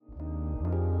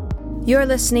You're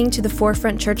listening to the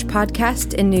Forefront Church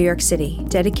podcast in New York City,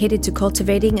 dedicated to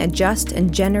cultivating a just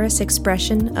and generous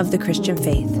expression of the Christian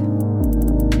faith.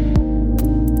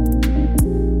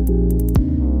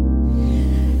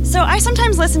 So I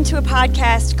sometimes listen to a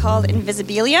podcast called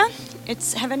Invisibilia.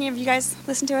 Have any of you guys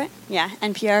listened to it? Yeah,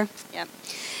 NPR. Yeah.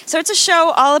 So it's a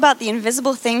show all about the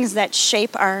invisible things that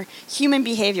shape our human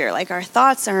behavior, like our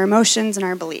thoughts, our emotions, and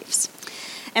our beliefs.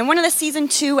 And one of the season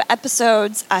 2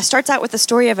 episodes starts out with the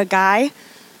story of a guy.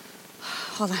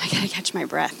 Hold on, I gotta catch my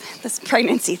breath. This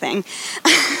pregnancy thing.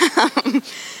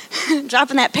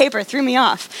 Dropping that paper threw me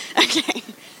off.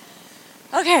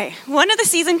 Okay, one of the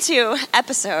season 2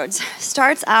 episodes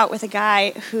starts out with a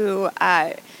guy who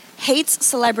hates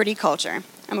celebrity culture.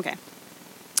 I'm okay.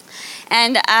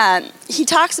 And he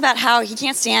talks about how he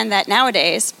can't stand that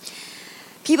nowadays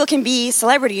people can be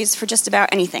celebrities for just about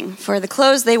anything, for the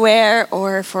clothes they wear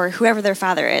or for whoever their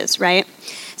father is, right?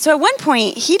 So at one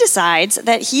point, he decides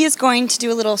that he is going to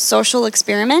do a little social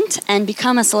experiment and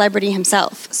become a celebrity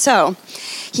himself. So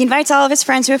he invites all of his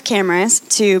friends who have cameras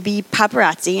to be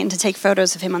paparazzi and to take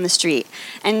photos of him on the street.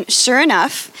 And sure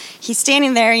enough, he's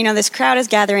standing there, this crowd is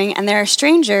gathering, and there are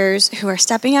strangers who are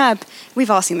stepping up. We've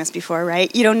all seen this before,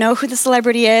 right? You don't know who the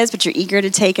celebrity is, but you're eager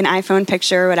to take an iPhone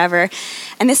picture or whatever.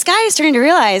 And this guy is starting to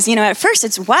realize, at first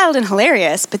it's wild and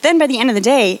hilarious, but then by the end of the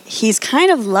day, he's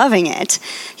kind of loving it.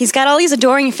 He's got all these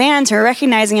adoring fans who are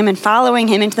recognizing him and following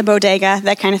him into the bodega,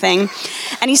 that kind of thing.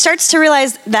 And he starts to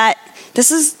realize that this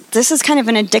is kind of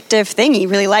an addictive thing. He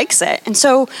really likes it. And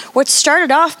so what started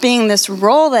off being this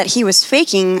role that he was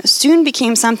faking soon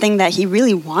became something that he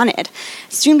really wanted.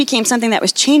 It soon became something that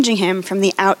was changing him from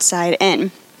the outside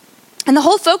in. And the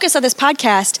whole focus of this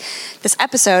podcast, this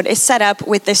episode, is set up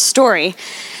with this story.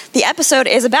 The episode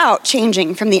is about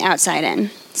changing from the outside in.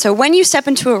 So when you step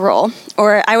into a role,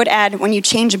 or I would add when you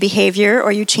change a behavior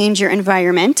or you change your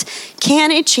environment, can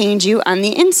it change you on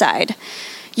the inside?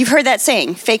 You've heard that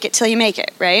saying, fake it till you make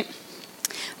it, right?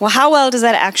 Well, how well does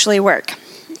that actually work?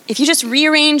 If you just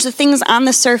rearrange the things on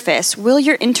the surface, will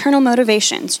your internal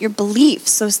motivations, your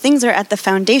beliefs, those things are at the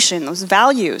foundation, those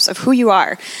values of who you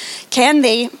are, can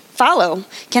they follow?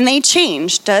 Can they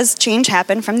change? Does change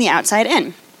happen from the outside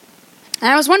in?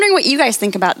 And I was wondering what you guys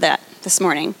think about that this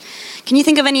morning. Can you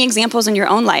think of any examples in your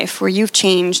own life where you've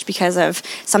changed because of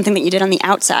something that you did on the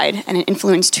outside and it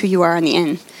influenced who you are on the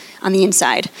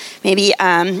inside? Maybe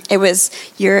it was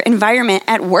your environment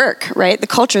at work, right? The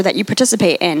culture that you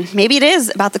participate in. Maybe it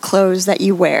is about the clothes that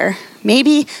you wear.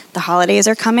 Maybe the holidays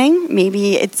are coming.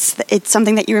 Maybe it's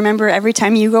something that you remember every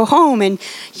time you go home and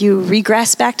you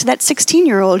regress back to that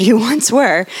 16-year-old you once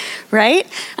were, right?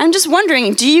 I'm just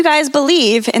wondering, do you guys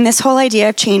believe in this whole idea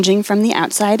of changing from the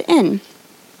outside in?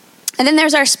 And then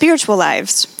there's our spiritual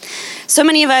lives. So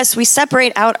many of us, we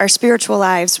separate out our spiritual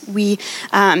lives. We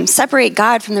separate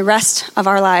God from the rest of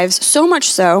our lives, so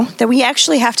much so that we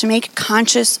actually have to make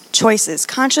conscious choices,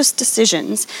 conscious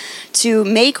decisions to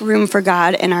make room for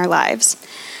God in our lives.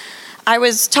 I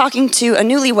was talking to a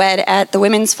newlywed at the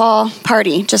Women's Fall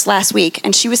Party just last week,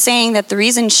 and she was saying that the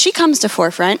reason she comes to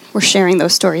Forefront, we're sharing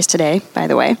those stories today, by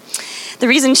the way, the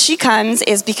reason she comes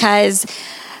is because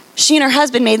she and her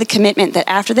husband made the commitment that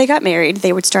after they got married,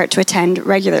 they would start to attend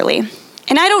regularly.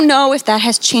 And I don't know if that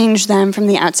has changed them from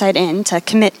the outside in to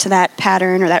commit to that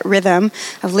pattern or that rhythm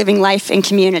of living life in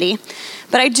community.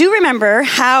 But I do remember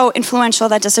how influential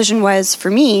that decision was for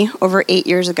me over 8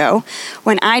 years ago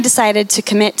when I decided to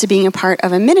commit to being a part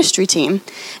of a ministry team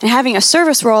and having a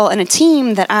service role in a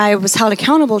team that I was held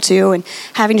accountable to and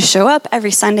having to show up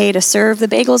every Sunday to serve the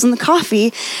bagels and the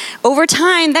coffee. Over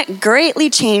time, that greatly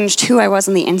changed who I was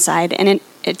on the inside, and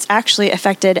it's actually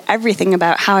affected everything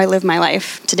about how I live my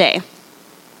life today.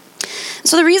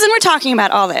 So the reason we're talking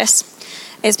about all this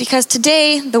is because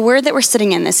today, the word that we're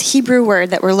sitting in, this Hebrew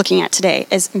word that we're looking at today,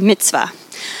 is mitzvah,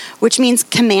 which means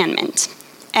commandment.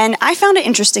 And I found it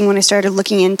interesting when I started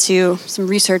looking into some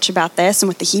research about this and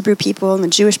what the Hebrew people and the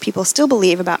Jewish people still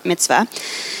believe about mitzvah,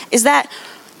 is that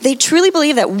they truly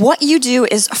believe that what you do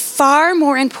is far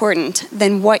more important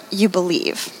than what you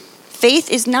believe.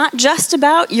 Faith is not just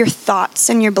about your thoughts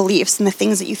and your beliefs and the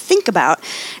things that you think about.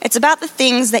 It's about the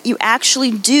things that you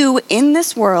actually do in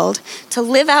this world to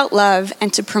live out love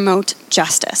and to promote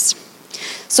justice.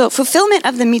 So fulfillment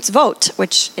of the mitzvot,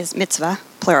 which is mitzvah,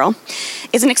 plural,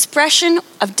 is an expression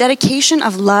of dedication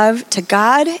of love to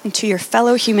God and to your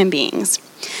fellow human beings.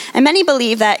 And many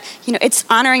believe that, it's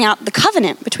honoring out the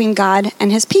covenant between God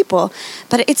and his people.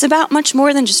 But it's about much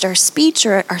more than just our speech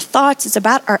or our thoughts. It's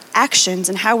about our actions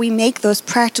and how we make those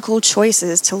practical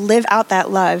choices to live out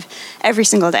that love every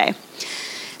single day.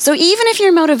 So even if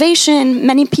your motivation,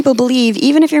 many people believe,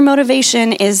 even if your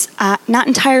motivation is not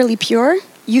entirely pure,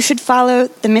 you should follow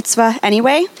the mitzvah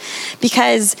anyway,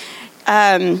 because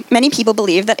many people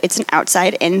believe that it's an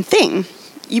outside-in thing.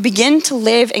 You begin to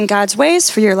live in God's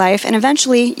ways for your life, and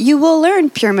eventually you will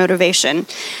learn pure motivation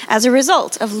as a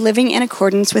result of living in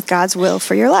accordance with God's will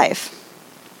for your life.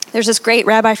 There's this great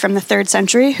rabbi from the 3rd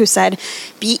century who said,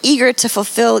 "Be eager to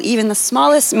fulfill even the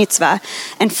smallest mitzvah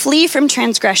and flee from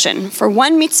transgression, for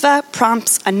one mitzvah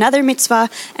prompts another mitzvah,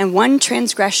 and one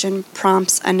transgression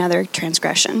prompts another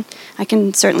transgression." I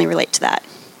can certainly relate to that.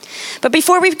 But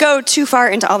before we go too far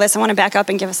into all this, I want to back up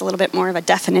and give us a little bit more of a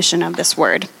definition of this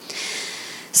word.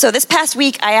 So this past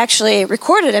week, I actually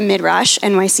recorded a Midrash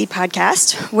NYC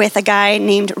podcast with a guy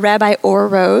named Rabbi Or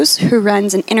Rose, who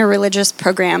runs an interreligious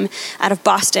program out of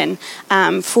Boston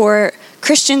for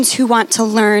Christians who want to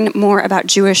learn more about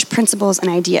Jewish principles and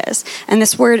ideas. And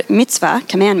this word mitzvah,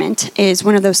 commandment, is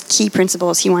one of those key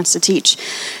principles he wants to teach.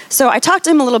 So I talked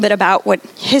to him a little bit about what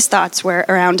his thoughts were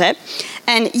around it.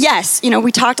 And yes,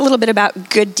 we talked a little bit about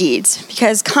good deeds,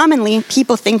 because commonly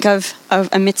people think of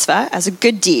a mitzvah as a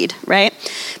good deed, right?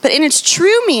 But in its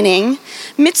true meaning,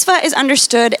 mitzvah is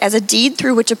understood as a deed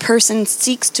through which a person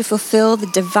seeks to fulfill the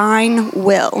divine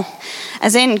will.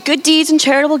 As in, good deeds and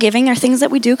charitable giving are things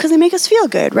that we do because they make us feel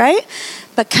good, right?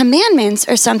 But commandments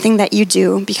are something that you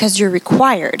do because you're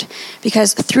required,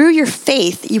 because through your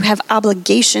faith, you have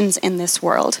obligations in this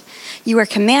world. You are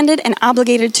commanded and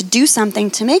obligated to do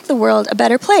something to make the world a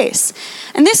better place.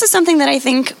 And this is something that I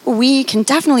think we can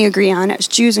definitely agree on as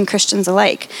Jews and Christians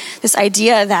alike. This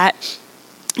idea that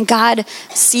God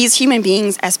sees human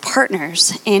beings as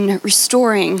partners in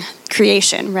restoring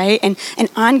creation, right? And an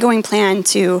ongoing plan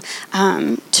to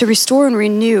restore and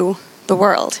renew the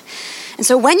world. And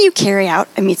so when you carry out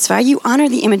a mitzvah, you honor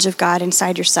the image of God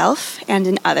inside yourself and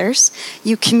in others.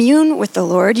 You commune with the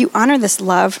Lord. You honor this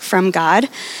love from God.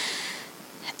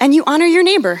 And you honor your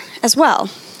neighbor as well.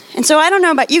 And so I don't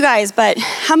know about you guys, but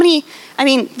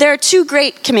there are 2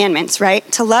 great commandments, right?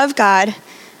 To love God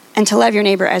and to love your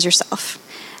neighbor as yourself.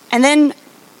 And then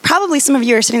probably some of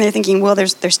you are sitting there thinking, well,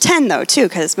 there's 10 though too,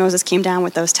 because Moses came down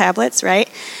with those tablets, right?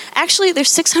 Actually, there's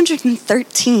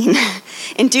 613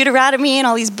 in Deuteronomy and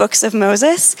all these books of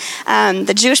Moses.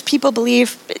 The Jewish people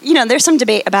believe, there's some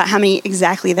debate about how many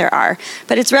exactly there are,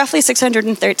 but it's roughly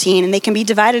 613, and they can be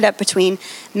divided up between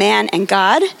man and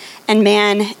God and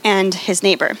man and his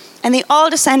neighbor. And they all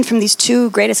descend from these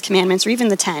 2 greatest commandments, or even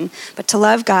the 10, but to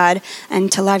love God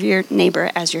and to love your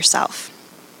neighbor as yourself.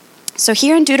 So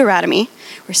here in Deuteronomy,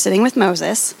 we're sitting with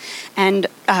Moses, and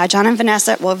John and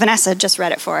Vanessa just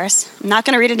read it for us. I'm not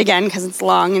going to read it again because it's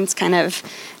long and it's kind of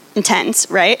intense,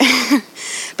 right?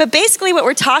 But basically what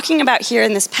we're talking about here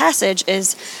in this passage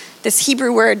is this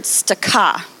Hebrew word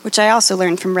stakah, which I also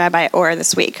learned from Rabbi Or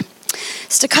this week.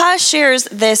 Stakah shares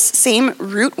this same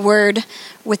root word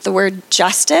with the word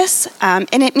justice, and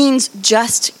it means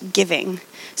just giving.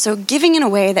 So giving in a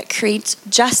way that creates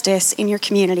justice in your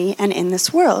community and in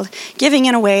this world. Giving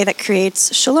in a way that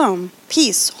creates shalom,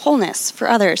 peace, wholeness for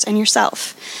others and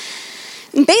yourself.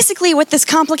 And basically what this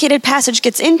complicated passage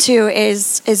gets into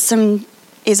is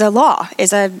a law,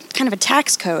 is a kind of a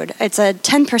tax code. It's a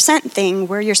 10% thing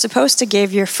where you're supposed to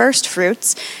give your first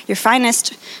fruits, your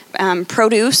finest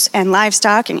produce and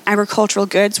livestock and agricultural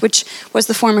goods, which was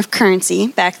the form of currency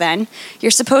back then.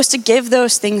 You're supposed to give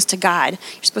those things to God.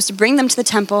 You're supposed to bring them to the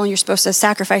temple, and you're supposed to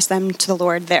sacrifice them to the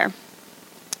Lord there.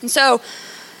 And so,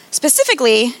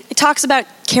 specifically, it talks about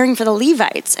caring for the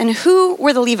Levites. And who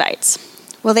were the Levites?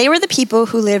 Well, they were the people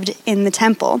who lived in the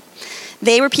temple.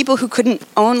 They were people who couldn't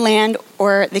own land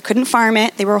or they couldn't farm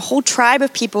it. They were a whole tribe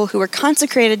of people who were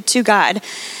consecrated to God.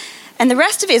 And the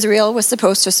rest of Israel was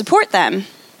supposed to support them.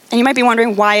 And you might be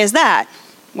wondering, why is that?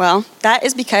 Well, that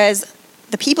is because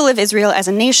the people of Israel as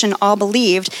a nation all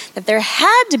believed that there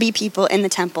had to be people in the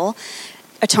temple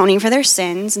atoning for their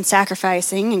sins and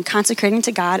sacrificing and consecrating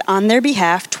to God on their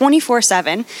behalf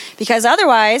 24/7, because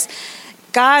otherwise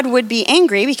God would be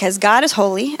angry because God is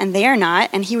holy and they are not,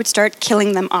 and he would start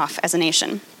killing them off as a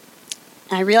nation.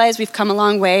 And I realize we've come a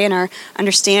long way in our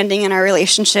understanding and our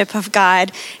relationship of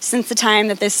God since the time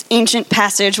that this ancient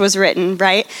passage was written,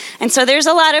 right? And so there's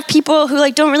a lot of people who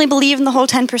don't really believe in the whole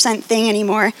 10% thing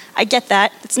anymore. I get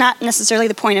that. It's not necessarily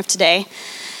the point of today.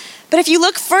 But if you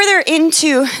look further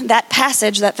into that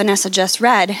passage that Vanessa just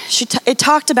read, it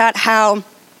talked about how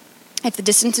If the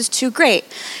distance is too great,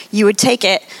 you would take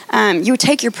it. You would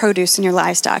take your produce and your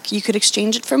livestock. You could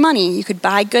exchange it for money. You could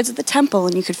buy goods at the temple,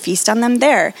 and you could feast on them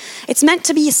there. It's meant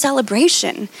to be a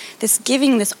celebration. This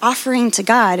giving, this offering to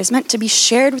God is meant to be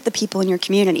shared with the people in your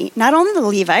community. Not only the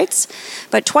Levites,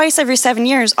 but twice every 7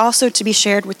 years, also to be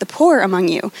shared with the poor among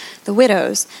you, the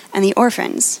widows and the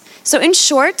orphans. So in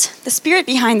short, the spirit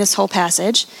behind this whole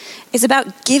passage is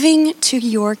about giving to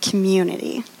your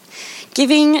community.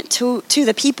 Giving to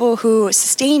the people who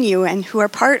sustain you and who are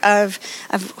part of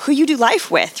who you do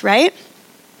life with, right?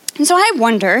 And so I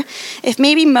wonder if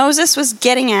maybe Moses was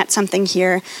getting at something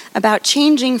here about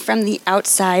changing from the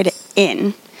outside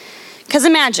in. Because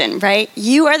imagine, right?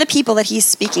 You are the people that he's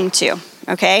speaking to,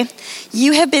 okay?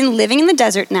 You have been living in the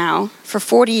desert now for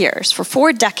 40 years, for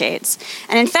 4 decades.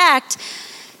 And in fact,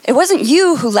 it wasn't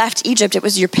you who left Egypt, it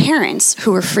was your parents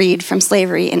who were freed from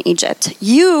slavery in Egypt.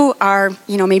 You are,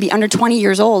 maybe under 20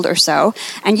 years old or so,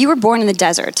 and you were born in the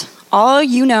desert. All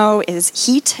you know is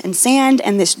heat and sand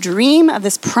and this dream of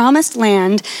this promised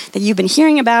land that you've been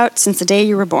hearing about since the day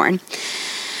you were born.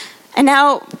 And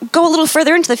now go a little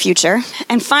further into the future,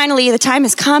 and finally the time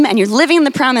has come and you're living in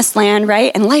the promised land,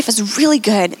 right? And life is really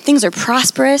good. Things are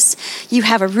prosperous. You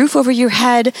have a roof over your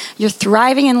head. You're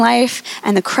thriving in life,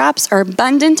 and the crops are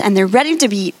abundant and they're ready to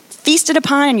be feasted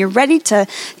upon, and you're ready to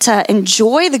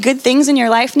enjoy the good things in your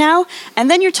life now.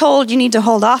 And then you're told you need to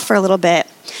hold off for a little bit,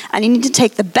 and you need to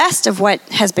take the best of what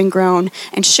has been grown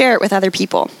and share it with other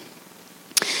people.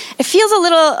 It feels a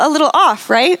little off,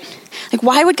 right? Like,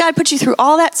 why would God put you through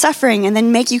all that suffering and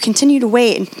then make you continue to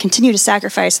wait and continue to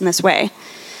sacrifice in this way?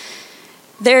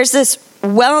 There's this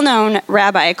well-known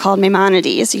rabbi called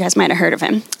Maimonides. You guys might have heard of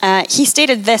him. He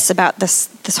stated this about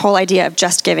this whole idea of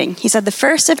just giving. He said, the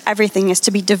first of everything is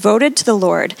to be devoted to the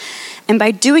Lord, and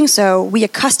by doing so, we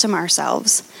accustom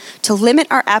ourselves to limit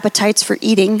our appetites for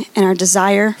eating and our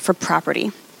desire for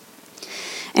property.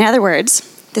 In other words,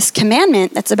 this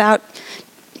commandment that's about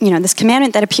this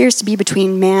commandment that appears to be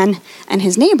between man and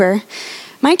his neighbor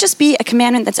might just be a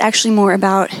commandment that's actually more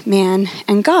about man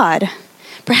and God.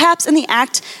 Perhaps in the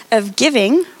act of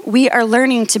giving, we are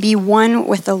learning to be one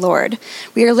with the Lord.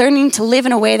 We are learning to live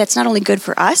in a way that's not only good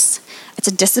for us, it's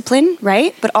a discipline,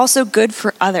 right? But also good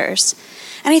for others.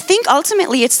 And I think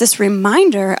ultimately it's this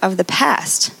reminder of the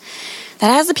past,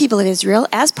 that as the people of Israel,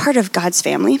 as part of God's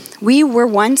family, we were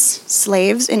once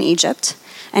slaves in Egypt,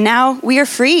 and now we are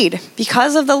freed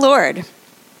because of the Lord.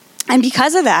 And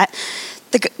because of that,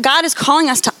 God is calling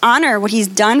us to honor what he's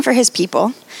done for his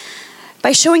people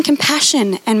by showing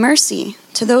compassion and mercy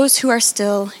to those who are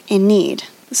still in need.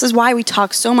 This is why we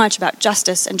talk so much about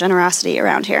justice and generosity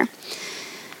around here.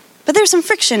 But there's some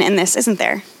friction in this, isn't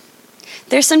there?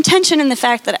 There's some tension in the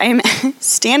fact that I'm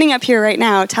standing up here right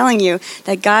now telling you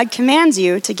that God commands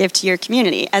you to give to your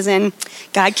community, as in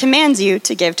God commands you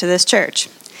to give to this church.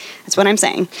 That's what I'm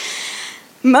saying.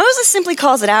 Moses simply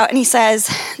calls it out and he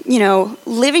says,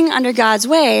 living under God's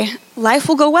way, life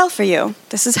will go well for you.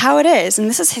 This is how it is. And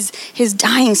this is his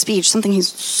dying speech, something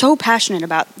he's so passionate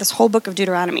about, this whole book of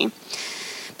Deuteronomy.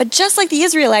 But just like the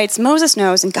Israelites, Moses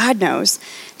knows and God knows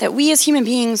that we as human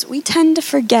beings, we tend to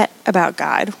forget about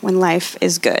God when life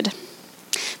is good.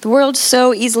 The world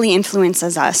so easily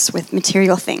influences us with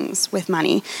material things, with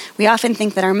money. We often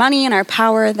think that our money and our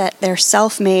power, that they're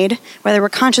self-made, whether we're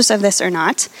conscious of this or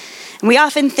not. And we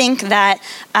often think that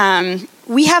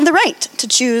we have the right to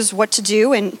choose what to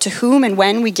do and to whom and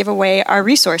when we give away our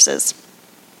resources.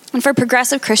 And for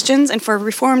progressive Christians and for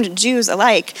Reformed Jews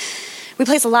alike, we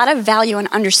place a lot of value on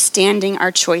understanding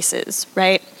our choices,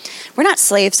 right? We're not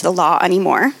slaves to the law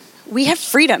anymore. We have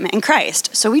freedom in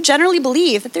Christ, so we generally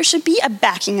believe that there should be a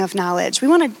backing of knowledge. We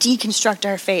want to deconstruct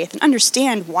our faith and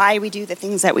understand why we do the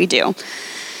things that we do.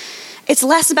 It's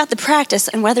less about the practice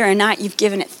and whether or not you've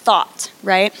given it thought,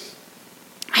 right?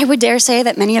 I would dare say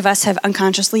that many of us have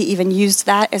unconsciously even used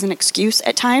that as an excuse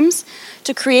at times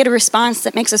to create a response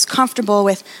that makes us comfortable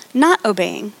with not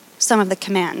obeying some of the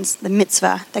commands, the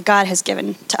mitzvah that God has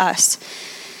given to us.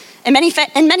 In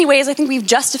many ways, I think we've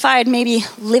justified maybe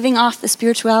living off the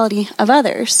spirituality of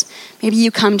others. Maybe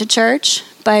you come to church,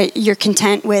 but you're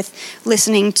content with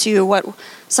listening to what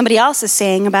somebody else is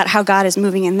saying about how God is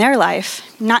moving in their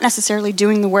life, not necessarily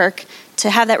doing the work to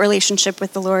have that relationship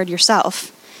with the Lord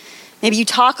yourself. Maybe you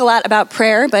talk a lot about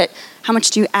prayer, but how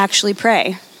much do you actually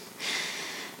pray?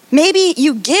 Maybe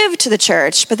you give to the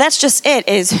church, but that's just it,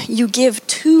 is you give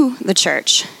to the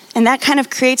church. And that kind of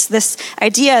creates this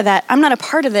idea that I'm not a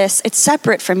part of this, it's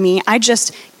separate from me, I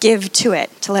just give to it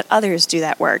to let others do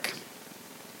that work.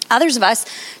 Others of us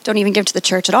don't even give to the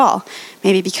church at all,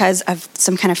 maybe because of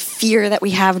some kind of fear that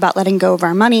we have about letting go of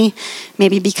our money,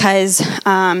 maybe because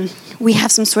we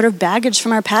have some sort of baggage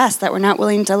from our past that we're not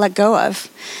willing to let go of.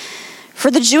 For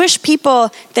the Jewish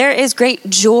people, there is great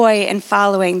joy in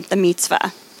following the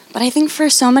mitzvah. But I think for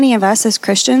so many of us as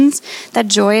Christians, that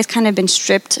joy has kind of been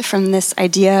stripped from this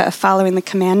idea of following the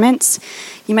commandments.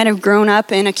 You might have grown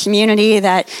up in a community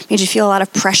that made you feel a lot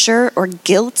of pressure or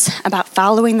guilt about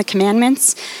following the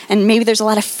commandments, and maybe there's a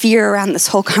lot of fear around this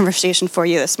whole conversation for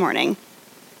you this morning.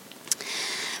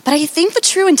 But I think the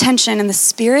true intention and the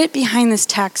spirit behind this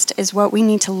text is what we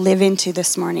need to live into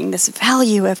this morning, this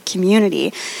value of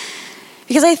community.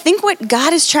 Because I think what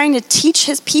God is trying to teach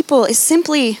his people is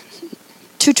simply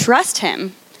to trust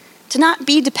him, to not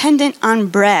be dependent on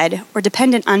bread or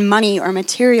dependent on money or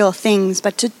material things,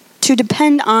 but to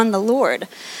depend on the Lord.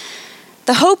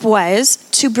 The hope was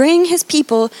to bring his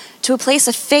people to a place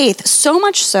of faith, so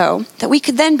much so that we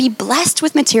could then be blessed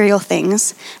with material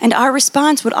things, and our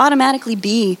response would automatically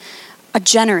be a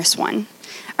generous one.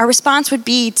 Our response would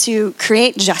be to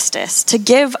create justice, to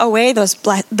give away those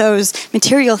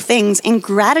material things in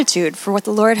gratitude for what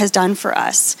the Lord has done for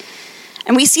us.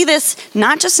 And we see this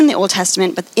not just in the Old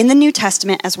Testament, but in the New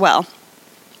Testament as well.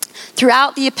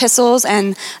 Throughout the epistles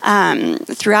and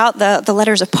throughout the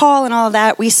letters of Paul and all of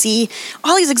that, we see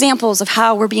all these examples of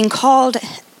how we're being called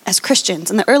as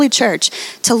Christians in the early church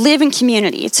to live in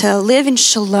community, to live in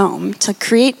shalom, to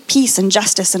create peace and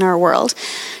justice in our world,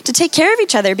 to take care of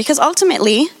each other, because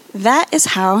ultimately that is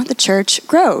how the church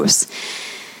grows.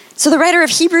 So the writer of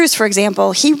Hebrews, for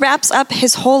example, he wraps up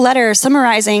his whole letter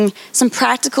summarizing some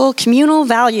practical communal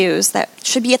values that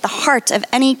should be at the heart of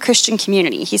any Christian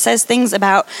community. He says things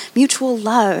about mutual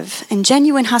love and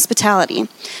genuine hospitality.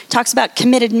 Talks about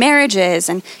committed marriages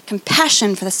and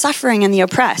compassion for the suffering and the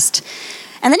oppressed.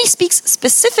 And then he speaks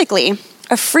specifically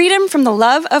of freedom from the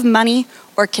love of money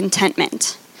or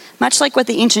contentment, much like what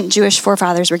the ancient Jewish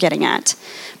forefathers were getting at.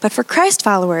 But for Christ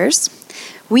followers,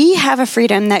 we have a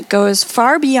freedom that goes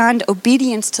far beyond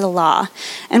obedience to the law.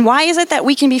 And why is it that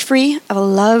we can be free of a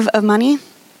love of money?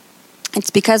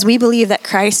 It's because we believe that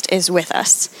Christ is with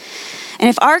us. And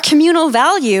if our communal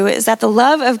value is that the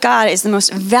love of God is the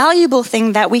most valuable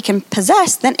thing that we can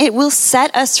possess, then it will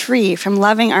set us free from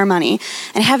loving our money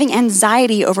and having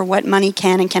anxiety over what money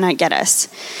can and cannot get us.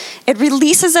 It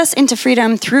releases us into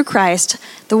freedom through Christ,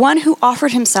 the one who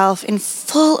offered himself in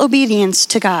full obedience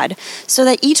to God, so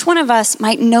that each one of us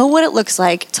might know what it looks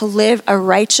like to live a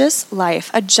righteous life,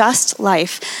 a just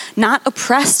life, not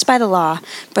oppressed by the law,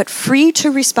 but free to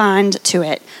respond to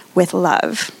it with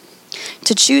love.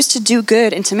 To choose to do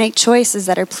good and to make choices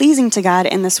that are pleasing to God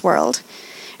in this world.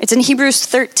 It's in Hebrews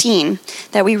 13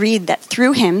 that we read that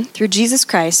through him, through Jesus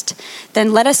Christ,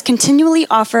 then let us continually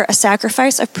offer a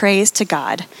sacrifice of praise to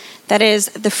God. That is,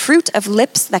 the fruit of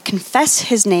lips that confess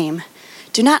his name.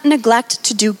 Do not neglect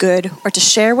to do good or to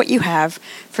share what you have,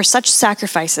 for such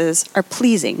sacrifices are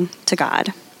pleasing to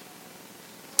God.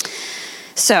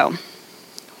 So,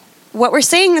 what we're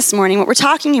saying this morning, what we're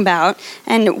talking about,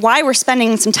 and why we're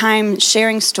spending some time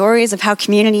sharing stories of how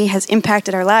community has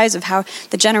impacted our lives, of how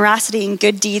the generosity and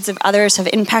good deeds of others have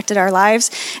impacted our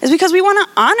lives, is because we want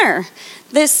to honor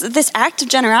this act of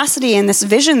generosity and this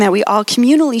vision that we all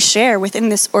communally share within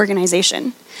this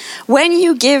organization. When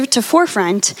you give to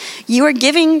Forefront, you are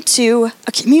giving to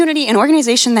a community, an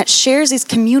organization that shares these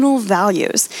communal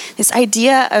values, this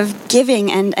idea of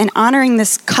giving and honoring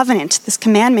this covenant, this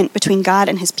commandment between God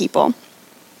and his people.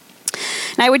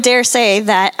 And I would dare say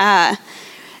that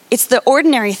it's the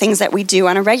ordinary things that we do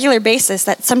on a regular basis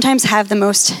that sometimes have the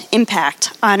most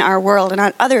impact on our world and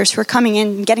on others who are coming in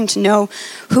and getting to know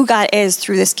who God is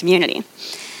through this community.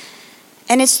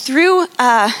 And it's through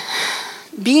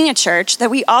being a church that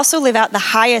we also live out the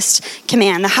highest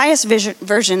command, the highest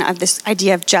version of this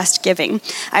idea of just giving.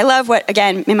 I love what,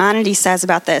 again, Maimonides says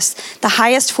about this. The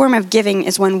highest form of giving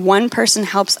is when one person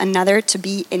helps another to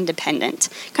be independent.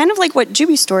 Kind of like what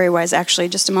Juby's story was actually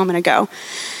just a moment ago.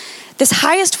 This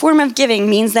highest form of giving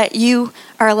means that you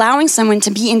are allowing someone to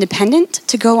be independent,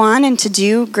 to go on and to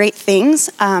do great things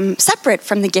separate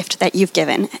from the gift that you've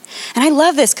given. And I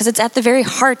love this because it's at the very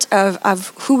heart of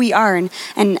who we are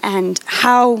and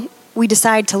how we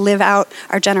decide to live out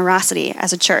our generosity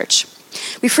as a church.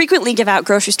 We frequently give out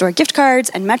grocery store gift cards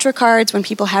and Metro cards when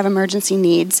people have emergency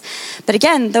needs. But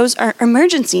again, those are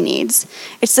emergency needs.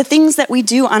 It's the things that we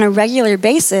do on a regular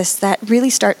basis that really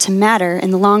start to matter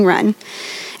in the long run.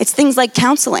 It's things like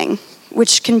counseling,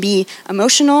 which can be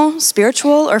emotional,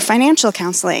 spiritual, or financial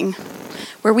counseling.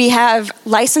 where we have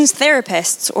licensed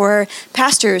therapists or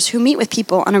pastors who meet with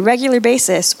people on a regular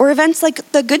basis, or events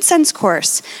like the Good Sense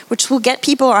course, which will get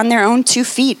people on their own 2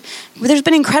 feet. There's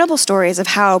been incredible stories of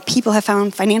how people have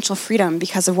found financial freedom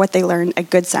because of what they learned at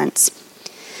Good Sense.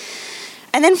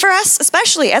 And then for us,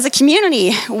 especially as a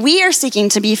community, we are seeking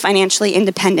to be financially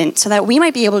independent so that we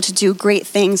might be able to do great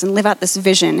things and live out this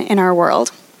vision in our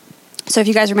world. So if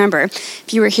you guys remember,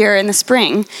 if you were here in the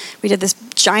spring, we did this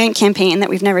giant campaign that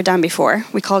we've never done before.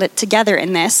 We called it Together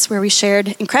in This, where we shared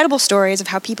incredible stories of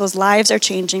how people's lives are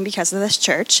changing because of this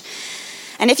church.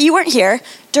 And if you weren't here,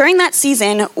 during that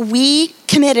season, we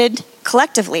committed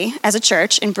collectively as a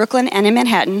church in Brooklyn and in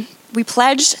Manhattan. We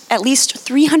pledged at least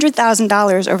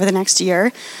 $300,000 over the next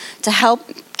year to help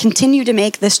continue to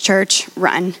make this church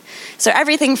run. So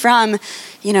everything from,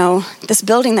 this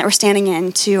building that we're standing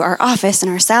in to our office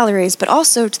and our salaries, but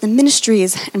also to the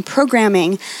ministries and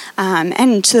programming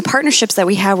and to the partnerships that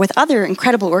we have with other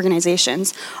incredible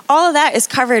organizations. All of that is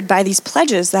covered by these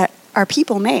pledges that our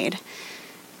people made.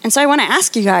 And so I want to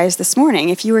ask you guys this morning,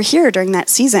 if you were here during that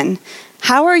season,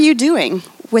 how are you doing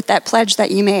with that pledge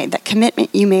that you made, that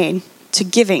commitment you made to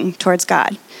giving towards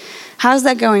God? How's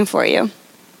that going for you?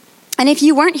 And if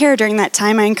you weren't here during that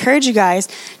time, I encourage you guys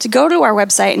to go to our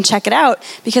website and check it out,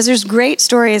 because there's great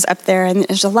stories up there and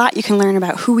there's a lot you can learn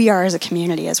about who we are as a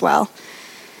community as well.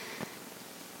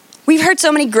 We've heard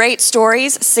so many great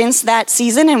stories since that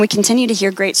season, and we continue to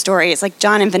hear great stories like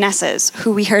John and Vanessa's,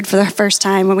 who we heard for the first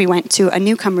time when we went to a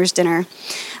newcomers dinner.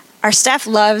 Our staff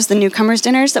loves the newcomers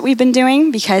dinners that we've been doing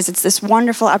because it's this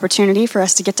wonderful opportunity for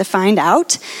us to get to find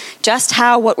out just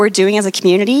how what we're doing as a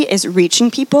community is reaching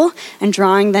people and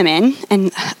drawing them in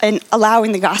and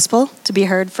allowing the gospel to be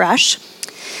heard fresh.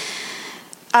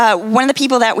 One of the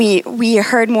people that we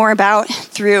heard more about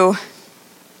through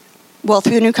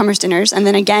the newcomers dinners and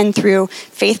then again through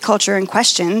Faith, Culture, and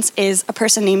Questions is a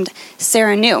person named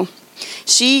Sarah New.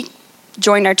 She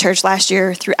joined our church last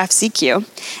year through FCQ.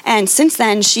 And since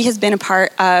then, she has been a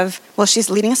part of, she's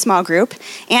leading a small group,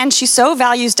 and she so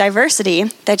values diversity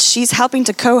that she's helping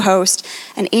to co-host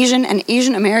an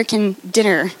Asian American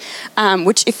dinner,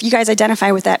 which if you guys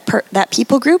identify with that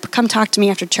people group, come talk to me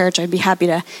after church. I'd be happy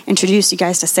to introduce you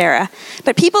guys to Sarah.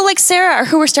 But people like Sarah are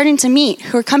who we're starting to meet,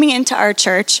 who are coming into our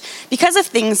church because of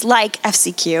things like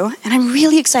FCQ, and I'm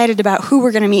really excited about who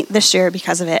we're going to meet this year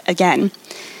because of it again.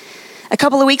 A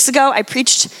couple of weeks ago, I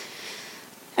preached,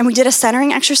 and we did a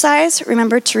centering exercise.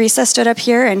 Remember, Teresa stood up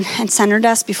here and centered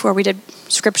us before we did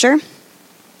scripture.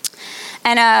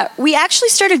 And we actually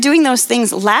started doing those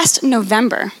things last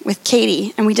November with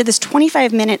Katie, and we did this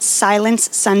 25-minute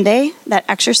silence Sunday, that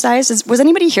exercise. Was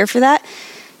anybody here for that?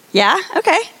 Yeah?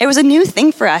 Okay. It was a new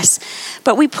thing for us.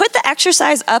 But we put the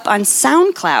exercise up on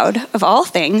SoundCloud, of all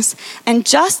things, and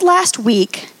just last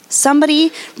week,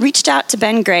 somebody reached out to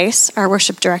Ben Grace, our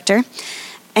worship director,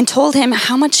 and told him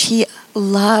how much he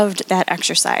loved that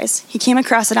exercise. He came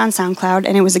across it on SoundCloud,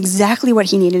 and it was exactly what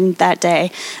he needed that day,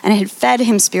 and it had fed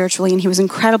him spiritually, and he was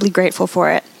incredibly grateful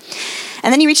for it.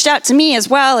 And then he reached out to me as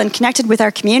well and connected with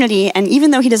our community, and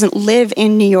even though he doesn't live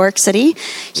in New York City,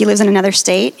 he lives in another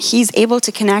state, he's able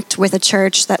to connect with a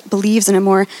church that believes in a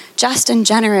more just and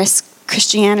generous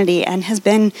Christianity and has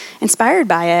been inspired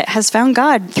by it, has found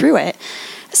God through it.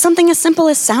 Something as simple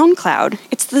as SoundCloud.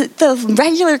 It's the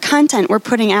regular content we're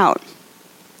putting out.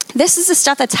 This is the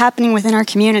stuff that's happening within our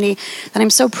community that I'm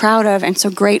so proud of and so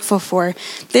grateful for.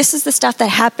 This is the stuff that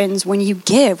happens when you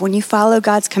give, when you follow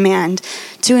God's command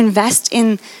to invest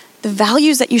in the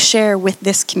values that you share with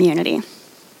this community.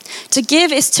 To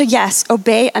give is to, yes,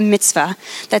 obey a mitzvah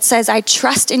that says, I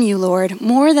trust in you, Lord,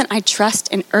 more than I trust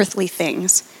in earthly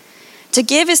things. To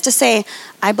give is to say,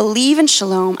 I believe in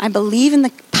shalom, I believe in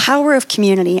the power of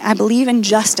community, I believe in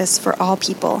justice for all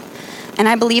people, and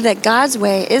I believe that God's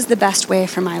way is the best way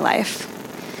for my life.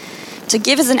 To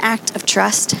give is an act of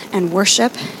trust and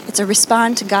worship. It's a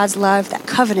response to God's love, that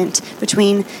covenant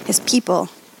between his people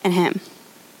and him.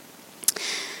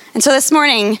 And so this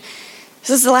morning, this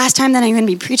is the last time that I'm going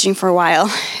to be preaching for a while,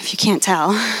 if you can't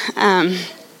tell.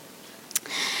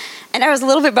 And I was a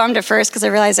little bit bummed at first because I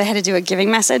realized I had to do a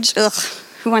giving message. Ugh,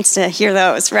 who wants to hear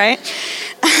those, right?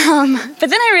 But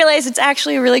then I realized it's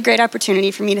actually a really great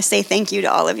opportunity for me to say thank you to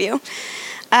all of you.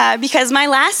 Because my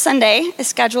last Sunday is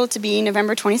scheduled to be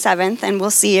November 27th, and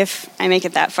we'll see if I make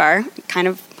it that far. Kind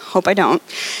of hope I don't.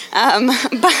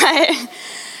 But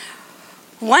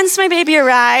once my baby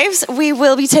arrives, we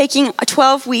will be taking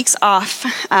 12 weeks off.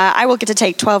 I will get to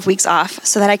take 12 weeks off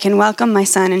so that I can welcome my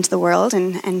son into the world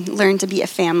and learn to be a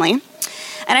family.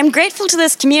 And I'm grateful to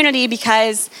this community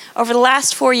because over the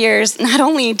last 4 years, not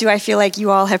only do I feel like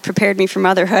you all have prepared me for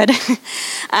motherhood,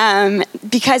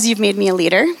 because you've made me a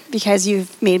leader, because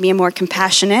you've made me a more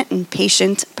compassionate and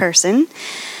patient person,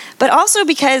 but also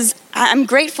because I'm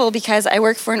grateful because I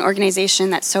work for an organization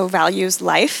that so values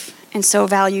life and so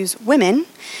values women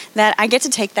that I get to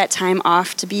take that time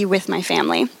off to be with my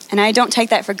family. And I don't take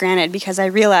that for granted because I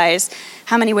realize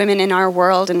how many women in our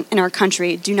world and in our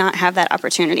country do not have that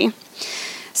opportunity.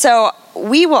 So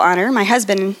we will honor, my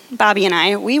husband, Bobby, and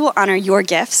I, we will honor your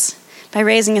gifts by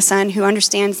raising a son who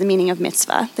understands the meaning of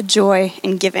mitzvah, the joy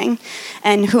in giving,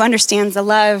 and who understands the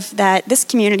love that this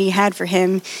community had for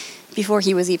him before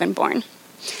he was even born.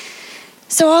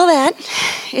 So all that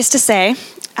is to say,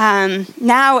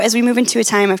 now as we move into a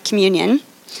time of communion,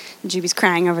 Juby's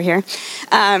crying over here,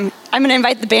 I'm going to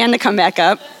invite the band to come back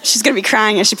up. She's going to be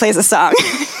crying as she plays a song.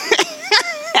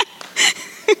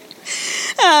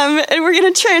 And we're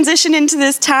going to transition into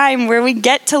this time where we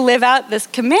get to live out this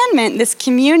commandment, this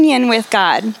communion with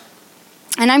God.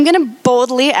 And I'm going to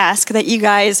boldly ask that you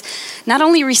guys not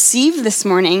only receive this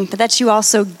morning, but that you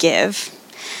also give.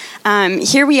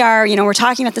 Here we are, we're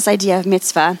talking about this idea of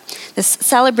mitzvah, this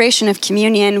celebration of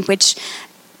communion, which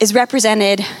is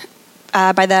represented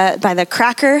by the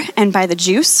cracker and by the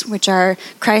juice, which are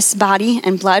Christ's body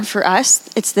and blood for us.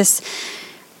 It's this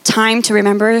time to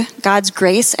remember God's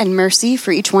grace and mercy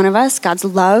for each one of us, God's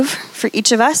love for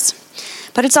each of us.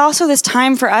 But it's also this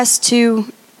time for us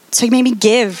to maybe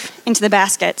give into the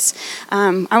baskets.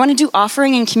 I want to do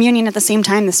offering and communion at the same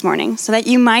time this morning so that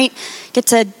you might get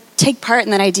to take part in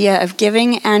that idea of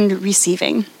giving and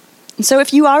receiving. And so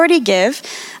if you already give,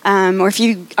 or if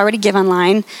you already give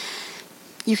online,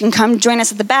 you can come join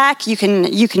us at the back. You can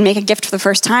make a gift for the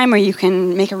first time, or you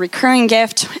can make a recurring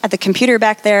gift at the computer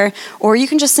back there, or you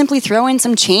can just simply throw in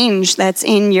some change that's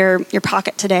in your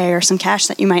pocket today or some cash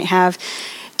that you might have.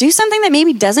 Do something that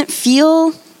maybe doesn't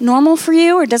feel normal for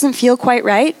you or doesn't feel quite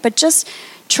right, but just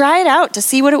try it out to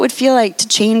see what it would feel like to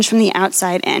change from the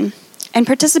outside in. And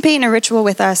participate in a ritual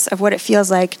with us of what it feels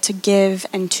like to give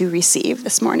and to receive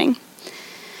this morning.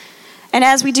 And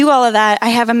as we do all of that, I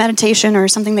have a meditation or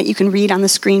something that you can read on the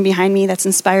screen behind me that's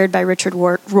inspired by Richard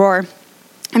Rohr.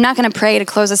 I'm not going to pray to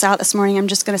close us out this morning. I'm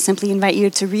just going to simply invite you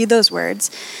to read those words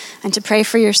and to pray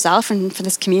for yourself and for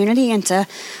this community and to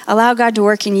allow God to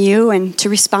work in you and to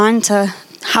respond to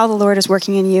how the Lord is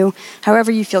working in you, however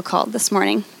you feel called this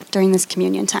morning during this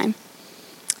communion time.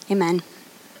 Amen.